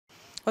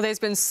Well, there's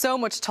been so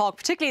much talk,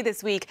 particularly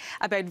this week,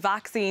 about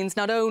vaccines,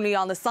 not only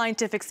on the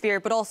scientific sphere,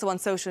 but also on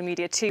social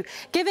media too.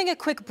 Giving a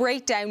quick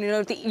breakdown,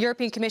 the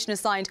European Commission has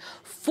signed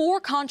 4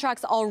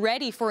 contracts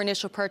already for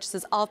initial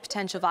purchases of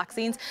potential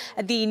vaccines.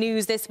 The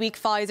news this week,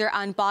 Pfizer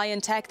and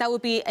BioNTech, that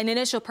would be an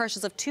initial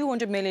purchase of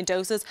 200 million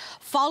doses,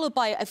 followed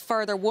by a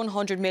further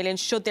 100 million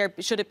should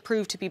it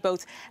prove to be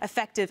both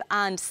effective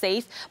and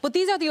safe. But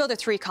these are the other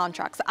 3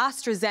 contracts,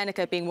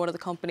 AstraZeneca being one of the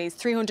companies,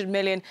 300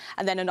 million,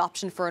 and then an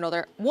option for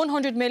another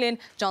 100 million.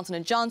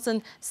 Johnson &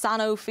 Johnson,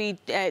 Sanofi,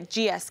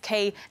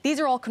 GSK. These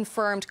are all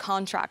confirmed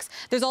contracts.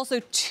 There's also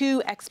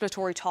 2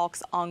 exploratory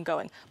talks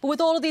ongoing. But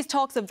with all of these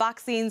talks of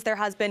vaccines, there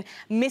has been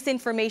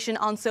misinformation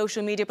on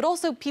social media, but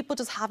also people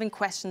just having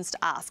questions to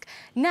ask.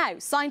 Now,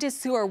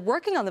 scientists who are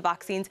working on the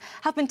vaccines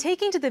have been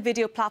taking to the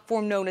video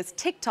platform known as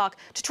TikTok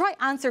to try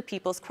answer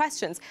people's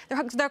questions.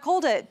 They're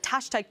called a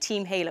hashtag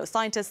Team Halo,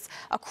 scientists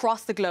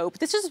across the globe.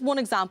 This is just one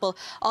example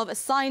of a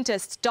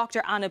scientist,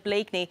 Dr. Anna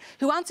Blakeney,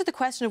 who answered the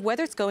question of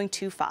whether it's going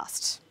too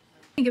fast.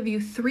 I'm going to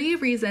give you 3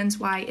 reasons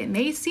why it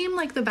may seem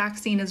like the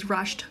vaccine is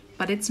rushed,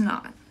 but it's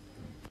not.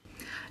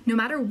 No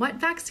matter what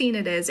vaccine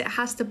it is, it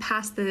has to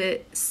pass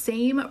the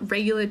same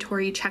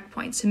regulatory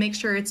checkpoints to make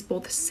sure it's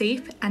both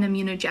safe and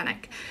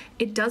immunogenic.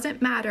 It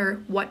doesn't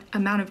matter what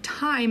amount of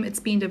time it's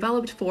being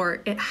developed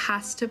for, it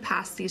has to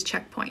pass these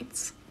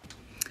checkpoints.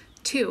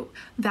 2,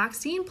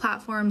 vaccine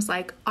platforms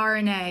like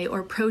RNA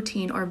or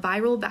protein or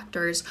viral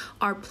vectors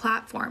are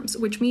platforms,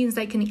 which means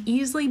they can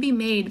easily be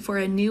made for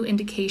a new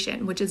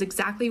indication, which is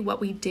exactly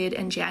what we did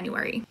in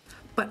January.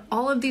 But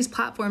all of these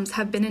platforms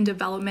have been in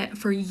development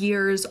for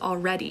years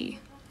already.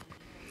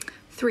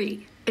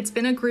 3, it's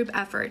been a group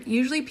effort.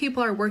 Usually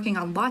people are working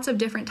on lots of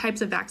different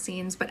types of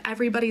vaccines, but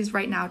everybody's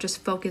right now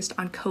just focused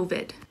on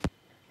COVID.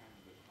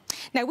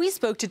 Now, we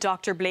spoke to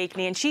Dr.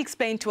 Blakeney and she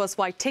explained to us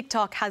why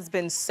TikTok has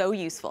been so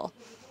useful.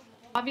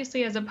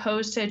 Obviously, as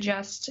opposed to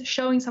just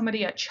showing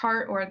somebody a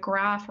chart or a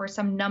graph or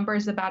some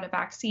numbers about a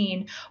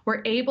vaccine,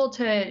 we're able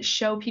to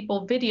show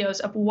people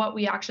videos of what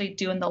we actually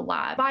do in the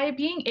lab. By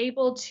being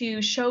able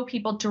to show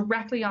people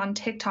directly on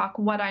TikTok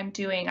what I'm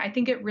doing, I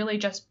think it really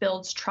just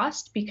builds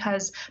trust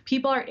because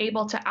people are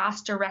able to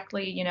ask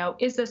directly,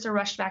 is this a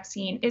rushed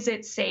vaccine? Is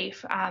it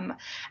safe? And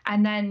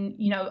then,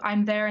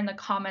 I'm there in the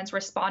comments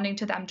responding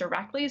to them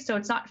directly. So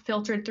it's not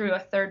filtered through a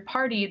third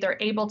party. They're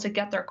able to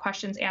get their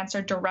questions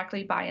answered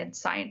directly by a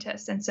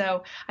scientist. And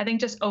so I think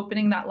just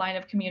opening that line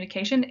of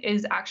communication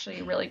is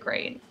actually really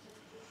great.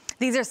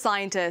 These are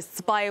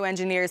scientists,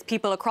 bioengineers,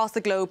 people across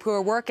the globe who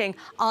are working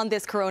on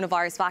this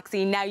coronavirus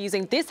vaccine. Now,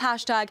 using this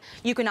hashtag,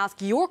 you can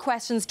ask your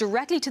questions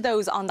directly to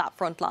those on that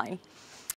front line.